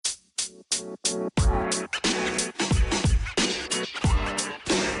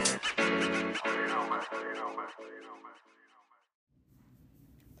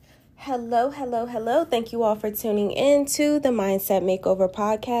Hello. Thank you all for tuning in to the Mindset Makeover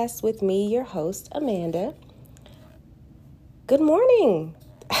podcast with me, your host, Amanda. Good morning.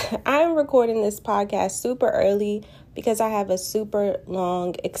 I'm recording this podcast super early because I have a super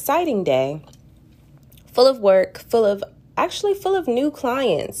long, exciting day full of work, full of new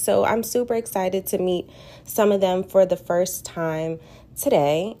clients. So I'm super excited to meet some of them for the first time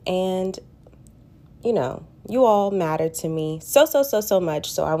today. And, you all matter to me so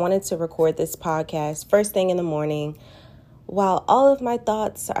much. So I wanted to record this podcast first thing in the morning while all of my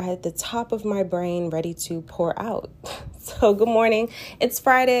thoughts are at the top of my brain ready to pour out. So good morning. It's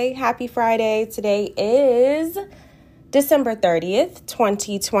Friday. Happy Friday. Today is December 30th,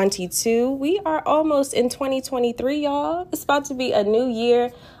 2022. We are almost in 2023, y'all. It's about to be a new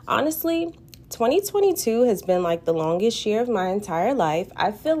year. Honestly, 2022 has been like the longest year of my entire life.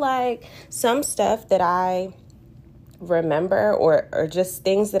 I feel like some stuff that I remember or just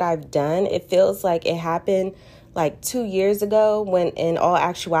things that I've done, it feels like it happened like 2 years ago when in all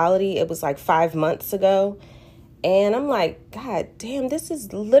actuality, it was like 5 months ago. And I'm like, God damn, this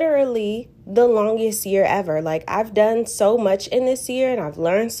is literally the longest year ever. Like, I've done so much in this year and I've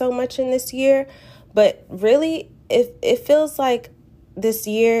learned so much in this year. But really, it feels like this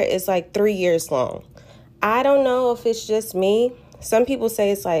year is like 3 years long. I don't know if it's just me. Some people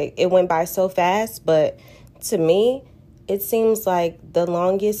say it's like it went by so fast. But to me, it seems like the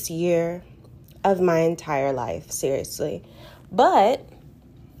longest year of my entire life. Seriously. But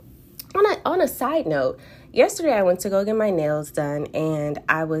on a side note, yesterday I went to go get my nails done and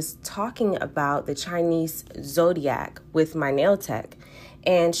I was talking about the Chinese zodiac with my nail tech,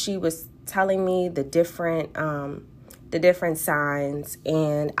 and she was telling me the different signs,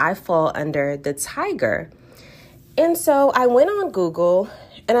 and I fall under the tiger. And so I went on Google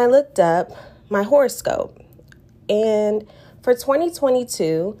and I looked up my horoscope, and for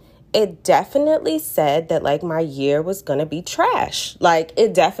 2022, it definitely said that like my year was going to be trash. Like,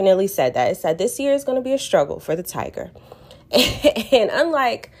 it definitely said that. It said this year is going to be a struggle for the tiger. And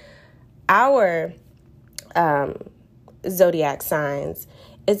unlike our zodiac signs,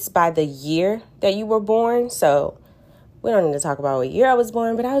 it's by the year that you were born. So we don't need to talk about what year I was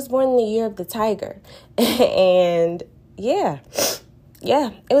born, but I was born in the year of the tiger. And yeah,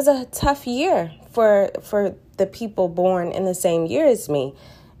 it was a tough year for the people born in the same year as me.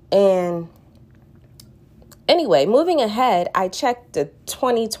 And anyway, moving ahead, I checked the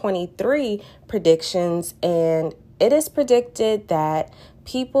 2023 predictions, and it is predicted that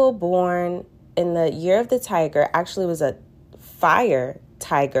people born in the year of the tiger, actually was a fire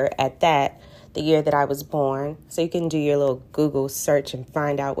tiger at that, the year that I was born. So you can do your little Google search and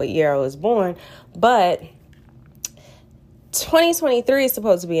find out what year I was born. But 2023 is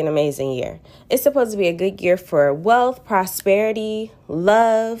supposed to be an amazing year. It's supposed to be a good year for wealth, prosperity,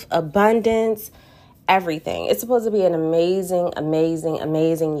 love, abundance, everything. It's supposed to be an amazing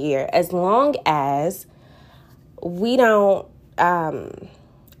year, as long as we don't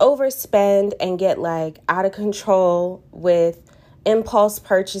overspend and get like out of control with impulse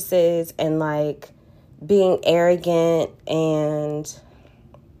purchases and like being arrogant, and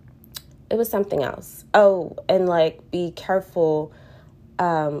it was something else. Oh, and like be careful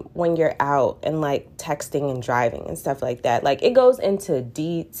when you're out and like texting and driving and stuff like that. Like, it goes into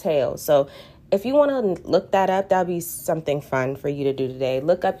detail. So if you want to look that up, that'll be something fun for you to do today.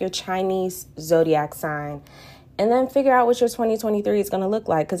 Look up your Chinese zodiac sign and then figure out what your 2023 is going to look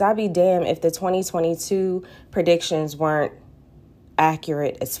like. Because I'd be damned if the 2022 predictions weren't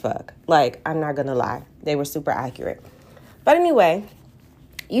accurate as fuck. Like, I'm not going to lie. They were super accurate. But anyway,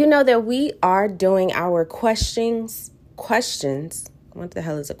 you know that we are doing our questions. What the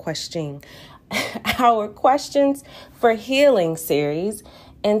hell is a question? Our questions for healing series.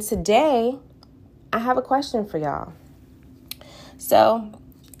 And today I have a question for y'all. So,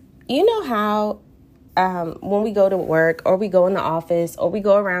 you know how when we go to work or we go in the office or we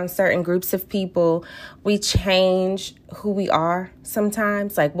go around certain groups of people, we change who we are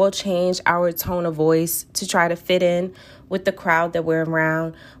sometimes. Like, we'll change our tone of voice to try to fit in with the crowd that we're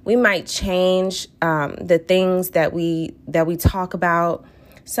around. We might change the things that we talk about.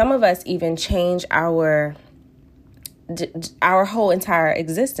 Some of us even change our whole entire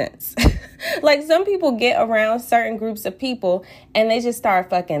existence. Like, some people get around certain groups of people and they just start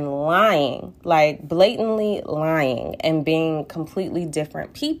fucking lying, like blatantly lying and being completely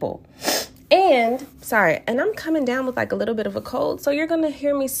different people. And I'm coming down with like a little bit of a cold, so you're going to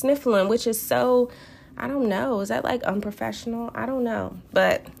hear me sniffling, which is so, I don't know, is that like unprofessional? I don't know,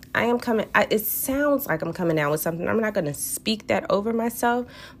 but It sounds like I'm coming down with something. I'm not going to speak that over myself,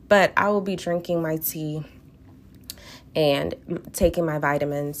 but I will be drinking my tea and taking my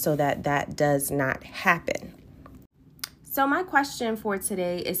vitamins so that does not happen. So my question for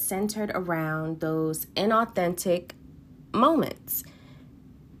today is centered around those inauthentic moments.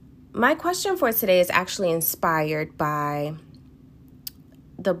 My question for today is actually inspired by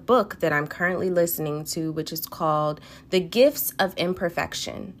the book that I'm currently listening to, which is called The Gifts of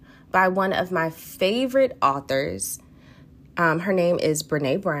Imperfection by one of my favorite authors. Her name is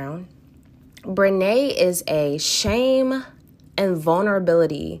Brené Brown. Brené is a shame and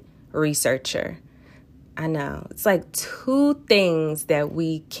vulnerability researcher. I know, it's like two things that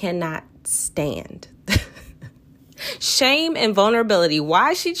we cannot stand. Shame and vulnerability.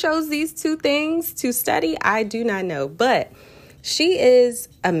 Why she chose these two things to study, I do not know. But she is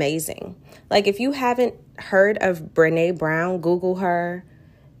amazing. Like, if you haven't heard of Brené Brown, Google her.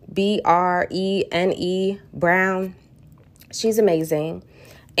 Brene Brown. She's amazing.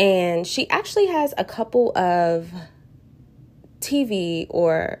 And she actually has a couple of TV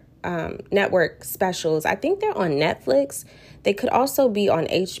or network specials. I think they're on Netflix. They could also be on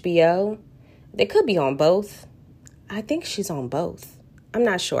HBO. They could be on both. I think she's on both. I'm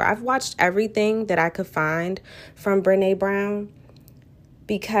not sure. I've watched everything that I could find from Brené Brown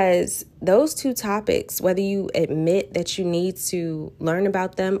because those two topics, whether you admit that you need to learn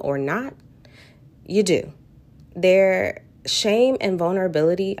about them or not, you do. Their shame and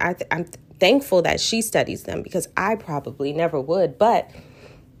vulnerability, I'm thankful that she studies them because I probably never would. But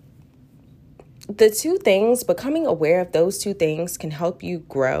the two things, becoming aware of those two things can help you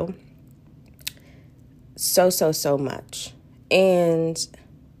grow so much. And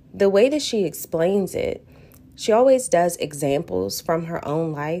the way that she explains it, she always does examples from her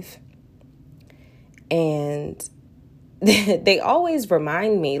own life. And they always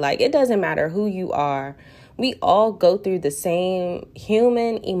remind me, like, it doesn't matter who you are. We all go through the same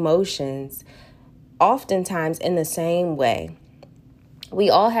human emotions, oftentimes in the same way.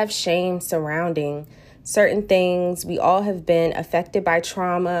 We all have shame surrounding certain things. We all have been affected by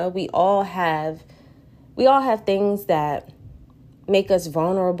trauma. We all have things that make us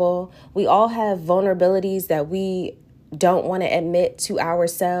vulnerable. We all have vulnerabilities that we don't want to admit to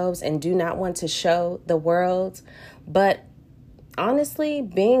ourselves and do not want to show the world. But honestly,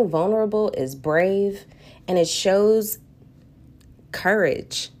 being vulnerable is brave and it shows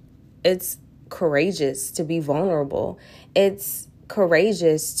courage. It's courageous to be vulnerable. It's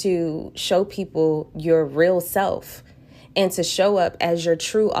courageous to show people your real self and to show up as your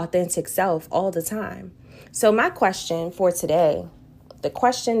true, authentic self all the time. So my question for today, the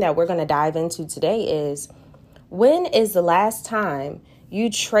question that we're going to dive into today is, when is the last time you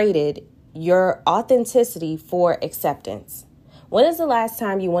traded your authenticity for acceptance? When is the last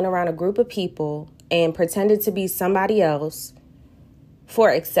time you went around a group of people and pretended to be somebody else for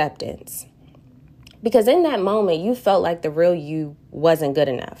acceptance? Because in that moment, you felt like the real you wasn't good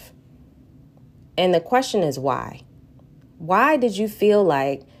enough. And the question is why? Why did you feel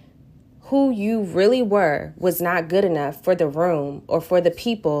like who you really were was not good enough for the room or for the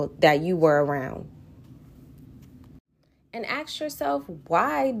people that you were around? And ask yourself,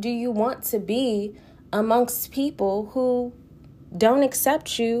 why do you want to be amongst people who don't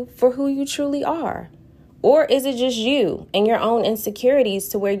accept you for who you truly are? Or is it just you and your own insecurities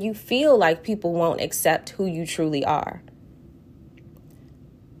to where you feel like people won't accept who you truly are?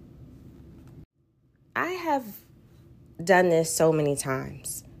 I have done this so many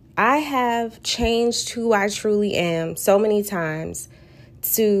times. I have changed who I truly am so many times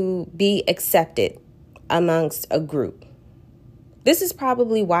to be accepted amongst a group. This is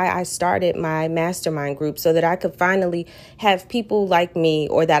probably why I started my mastermind group, so that I could finally have people like me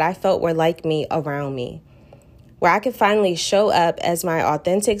or that I felt were like me around me, where I could finally show up as my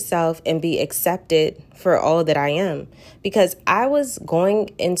authentic self and be accepted for all that I am. Because I was going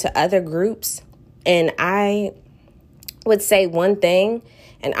into other groups and I would say one thing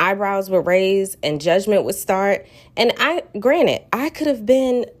and eyebrows would raise and judgment would start. And granted, I could have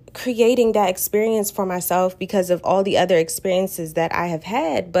been creating that experience for myself because of all the other experiences that I have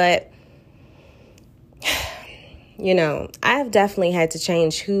had. But, you know, I have definitely had to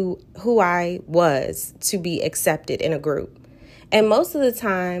change who I was to be accepted in a group. And most of the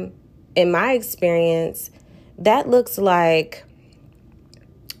time, in my experience, that looks like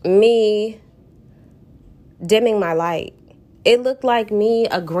me dimming my light. It looked like me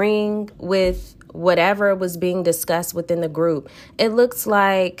agreeing with whatever was being discussed within the group. It looks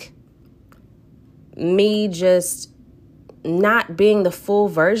like me just not being the full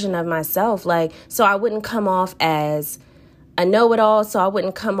version of myself. Like, so I wouldn't come off as a know-it-all, so I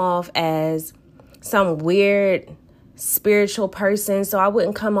wouldn't come off as some weird spiritual person. So I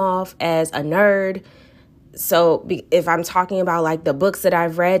wouldn't come off as a nerd. So if I'm talking about like the books that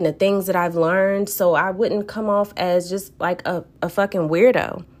I've read and the things that I've learned, so I wouldn't come off as just like a fucking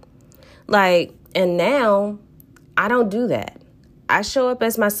weirdo. Like, and now I don't do that. I show up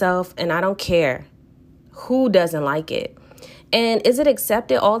as myself and I don't care who doesn't like it. And is it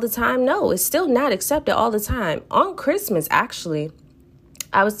accepted all the time? No, it's still not accepted all the time. On Christmas, actually,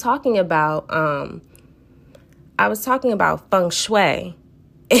 I was talking about feng shui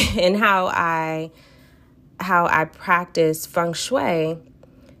and how I practice feng shui,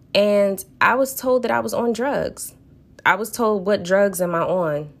 and I was told that I was on drugs. I was told, what drugs am I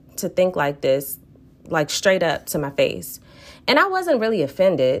on to think like this, like straight up to my face. And I wasn't really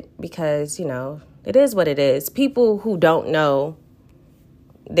offended because, you know, it is what it is. People who don't know,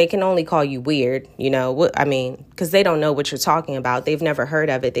 they can only call you weird, you know, I mean, because they don't know what you're talking about. They've never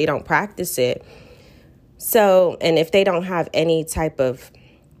heard of it. They don't practice it. So, and if they don't have any type of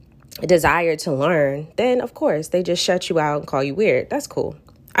desire to learn, then of course they just shut you out and call you weird. That's cool.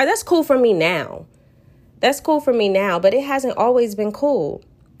 That's cool for me now. That's cool for me now, but it hasn't always been cool.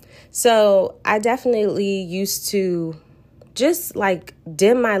 So I definitely used to just like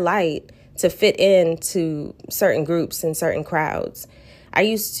dim my light to fit into certain groups and certain crowds. I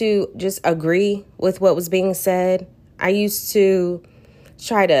used to just agree with what was being said. I used to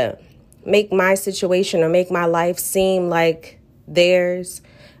try to make my situation or make my life seem like theirs.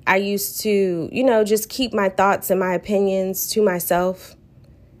 I used to, you know, just keep my thoughts and my opinions to myself.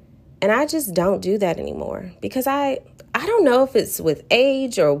 And I just don't do that anymore because I don't know if it's with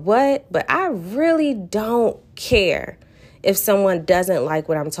age or what, but I really don't care if someone doesn't like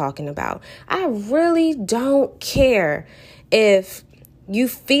what I'm talking about. I really don't care if you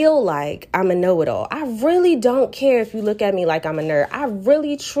feel like I'm a know-it-all. I really don't care if you look at me like I'm a nerd. I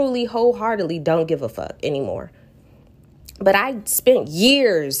really, truly, wholeheartedly don't give a fuck anymore. But I spent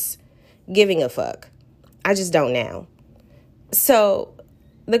years giving a fuck. I just don't now. So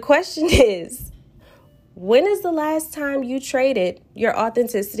the question is, when is the last time you traded your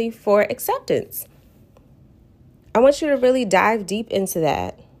authenticity for acceptance? I want you to really dive deep into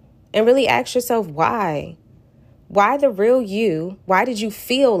that and really ask yourself why. Why the real you? Why did you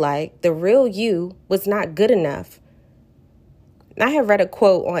feel like the real you was not good enough? I have read a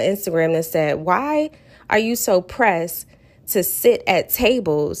quote on Instagram that said, "Why are you so pressed to sit at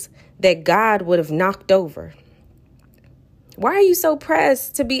tables that God would have knocked over? Why are you so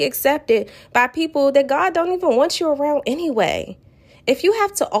pressed to be accepted by people that God don't even want you around anyway? If you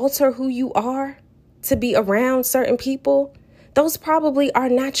have to alter who you are to be around certain people, those probably are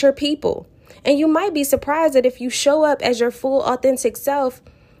not your people. And you might be surprised that if you show up as your full authentic self,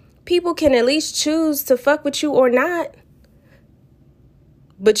 people can at least choose to fuck with you or not.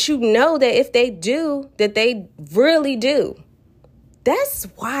 But you know that if they do, that they really do. That's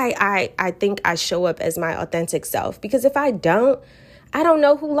why I think I show up as my authentic self. Because if I don't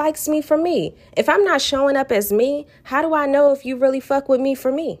know who likes me for me. If I'm not showing up as me, how do I know if you really fuck with me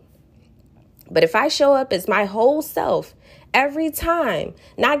for me? But if I show up as my whole self every time,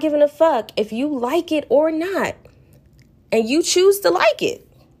 not giving a fuck if you like it or not, and you choose to like it,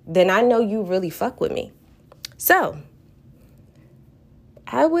 then I know you really fuck with me. So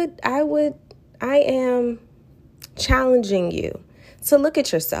I am challenging you to look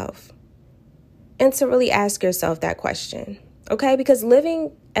at yourself and to really ask yourself that question. Okay? Because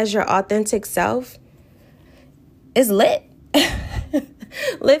living as your authentic self is lit.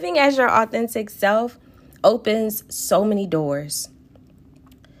 Living as your authentic self opens so many doors.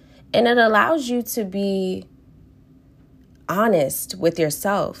 And it allows you to be honest with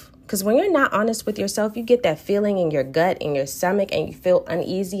yourself. Because when you're not honest with yourself, you get that feeling in your gut, in your stomach, and you feel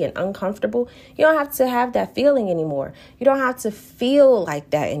uneasy and uncomfortable. You don't have to have that feeling anymore. You don't have to feel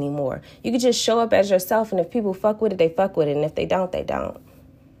like that anymore. You can just show up as yourself, and if people fuck with it, they fuck with it. And if they don't, they don't.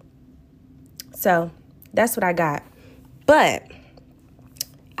 So that's what I got. But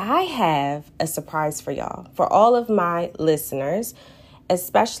I have a surprise for y'all, for all of my listeners,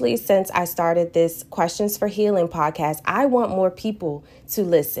 especially since I started this Questions for Healing podcast. I want more people to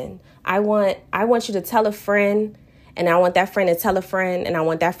listen. I want you to tell a friend, and I want that friend to tell a friend, and I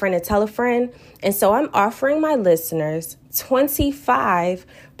want that friend to tell a friend. And so I'm offering my listeners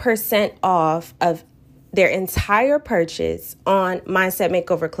 25% off of their entire purchase on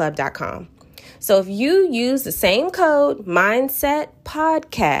mindsetmakeoverclub.com. So if you use the same code, Mindset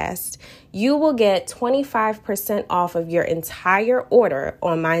Podcast, you will get 25% off of your entire order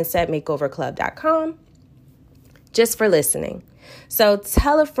on mindsetmakeoverclub.com just for listening. So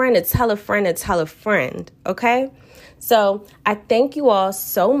tell a friend to tell a friend to tell a friend, okay? So I thank you all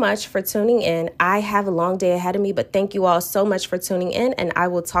so much for tuning in. I have a long day ahead of me, but thank you all so much for tuning in, and I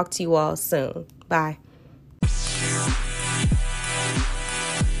will talk to you all soon. Bye.